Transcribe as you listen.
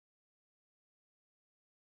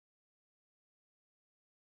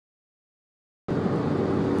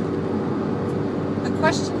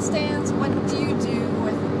question stands, what do you do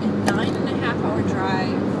with a 9.5-hour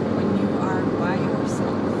drive when you are by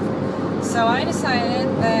yourself? So I decided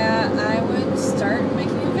that I would start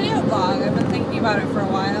making a video blog. I've been thinking about it for a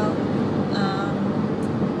while.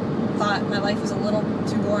 Thought my life was a little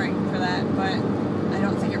too boring for that, but I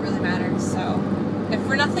don't think it really matters. So if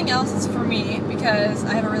for nothing else, it's for me because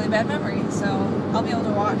I have a really bad memory. So I'll be able to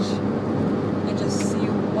watch and just see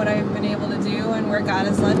what I've been able to do and where God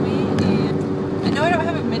has led me. And I know I don't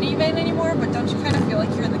have a minivan anymore, but don't you kind of feel like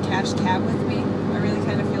you're in the cash cab with me? I really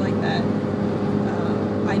kind of feel like that.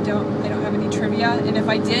 I don't have any trivia, and if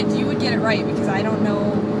I did, you would get it right because I don't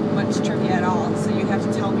know much trivia at all. So you'd have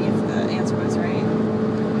to tell me if the answer was right.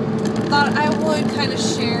 Thought I would kind of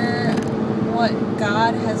share what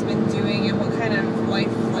God has been doing and what kind of life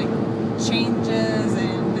changes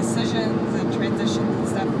and decisions and transitions and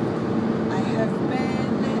stuff I have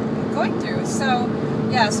been going through. So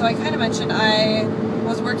yeah, so I kind of mentioned I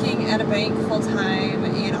was working at a bank full-time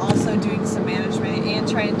and also doing some management and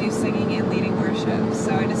trying to do singing and leading worship.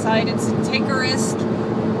 So I decided to take a risk,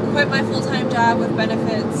 quit my full-time job with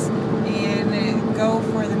benefits, and go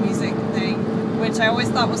for the music thing, which I always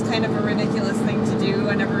thought was kind of a ridiculous thing to do.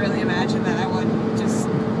 I never really imagined that I would just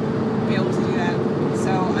be able to do that.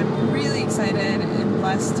 So I'm really excited and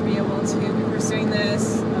blessed to be able to be pursuing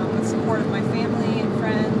this with support of my family and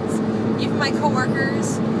friends, even my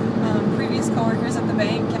coworkers, previous coworkers at the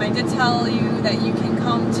bank. And I did tell you that you can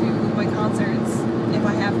come to my concerts if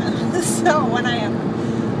I have them, so when I have them.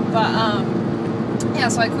 But yeah,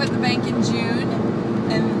 so I quit the bank in June,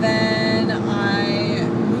 and then I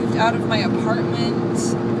moved out of my apartment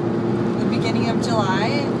the beginning of July,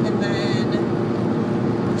 and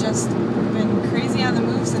then just been crazy on the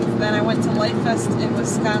move since then. I went to Life Fest in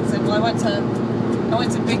Wisconsin. Well, I went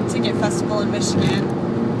to Big Ticket Festival in Michigan.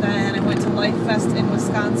 Then I went to Life Fest in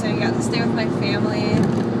Wisconsin. Got to stay with my family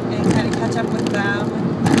and kind of catch up with them,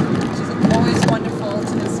 which is always wonderful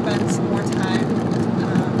to spend some more time.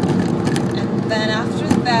 And then after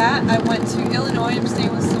that, I went to Illinois. I'm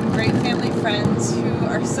staying with some great family friends who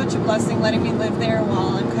are such a blessing, letting me live there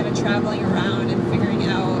while I'm kind of traveling around and figuring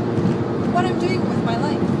out what I'm doing with my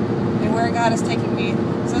life and where God is taking me.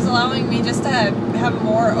 So it's allowing me just to have a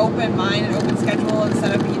more open mind and open schedule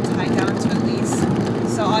instead of being tied down to a lease.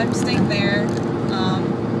 So I'm staying there.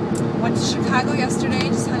 Went to Chicago yesterday,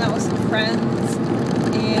 just hung out with some friends.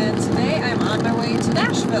 And today I'm on my way to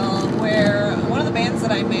Nashville, where one of the bands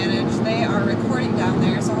that I manage, they are recording down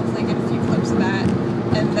there, so hopefully I get a few clips of that.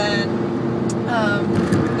 And then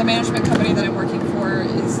the management company that I'm working for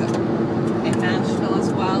is in Nashville as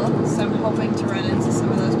well, so I'm hoping to run into some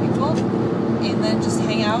of those people. And then just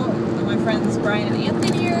hang out with my friends Brian and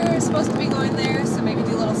Anthony are supposed to be going there, so maybe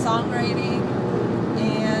do a little songwriting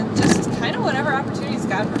and just kind of whatever opportunities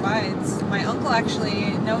God provides. My uncle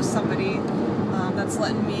actually knows somebody that's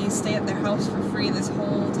letting me stay at their house for free this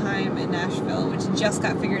whole time in Nashville, which just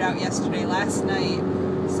got figured out yesterday, last night.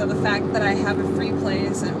 So the fact that I have a free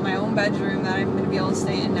place in my own bedroom that I'm going to be able to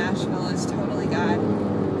stay in Nashville is totally God.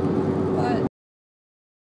 But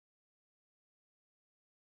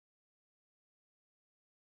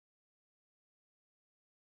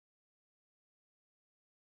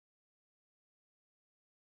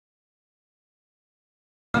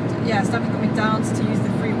I stopped at the McDonald's to use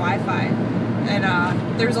the free Wi-Fi, and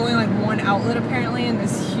there's only like one outlet apparently in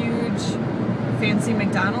this huge fancy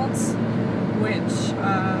McDonald's, which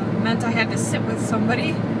meant I had to sit with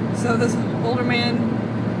somebody. So this older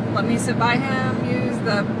man let me sit by him, use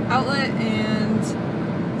the outlet, and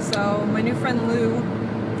so my new friend Lou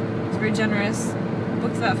was very generous,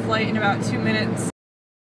 booked that flight in about 2 minutes.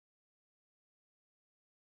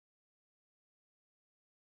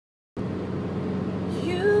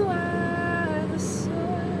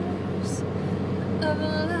 Of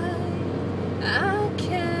light, I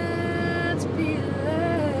can't be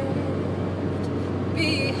left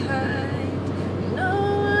behind. No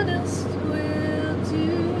one else will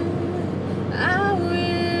do. I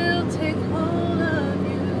will take hold of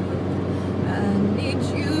you. I need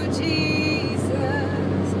you,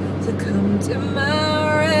 Jesus, to come to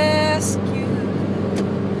my rescue.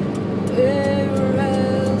 Where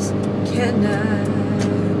else can I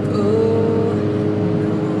go?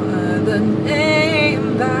 No other name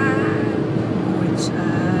by which I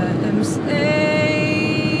am saved.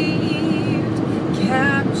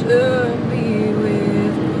 Capture me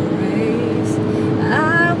with grace.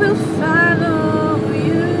 I will follow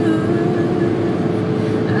you.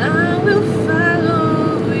 I will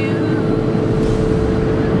follow you.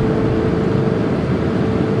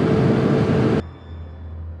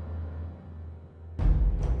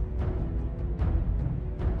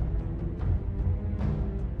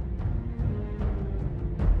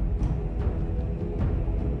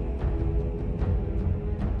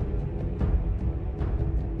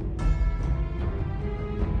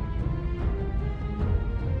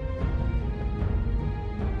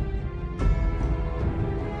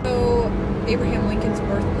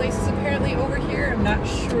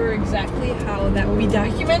 not sure exactly how that will be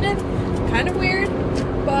documented. Kind of weird,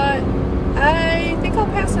 but I think I'll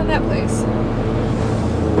pass on that place.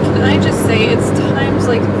 Can I just say, it's times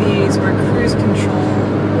like these where cruise control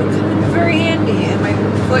would come in very handy and my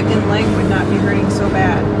foot and leg would not be hurting so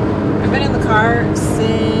bad. I've been in the car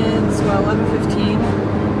since, well, 11:15. I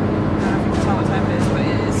don't know if you can tell what time it is, but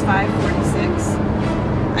it is 5:46.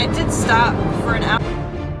 I did stop for an hour.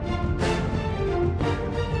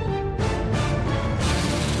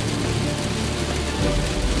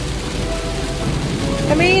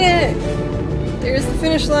 I made it! There's the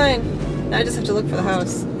finish line. Now I just have to look for the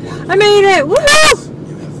house. I made it! Woohoo!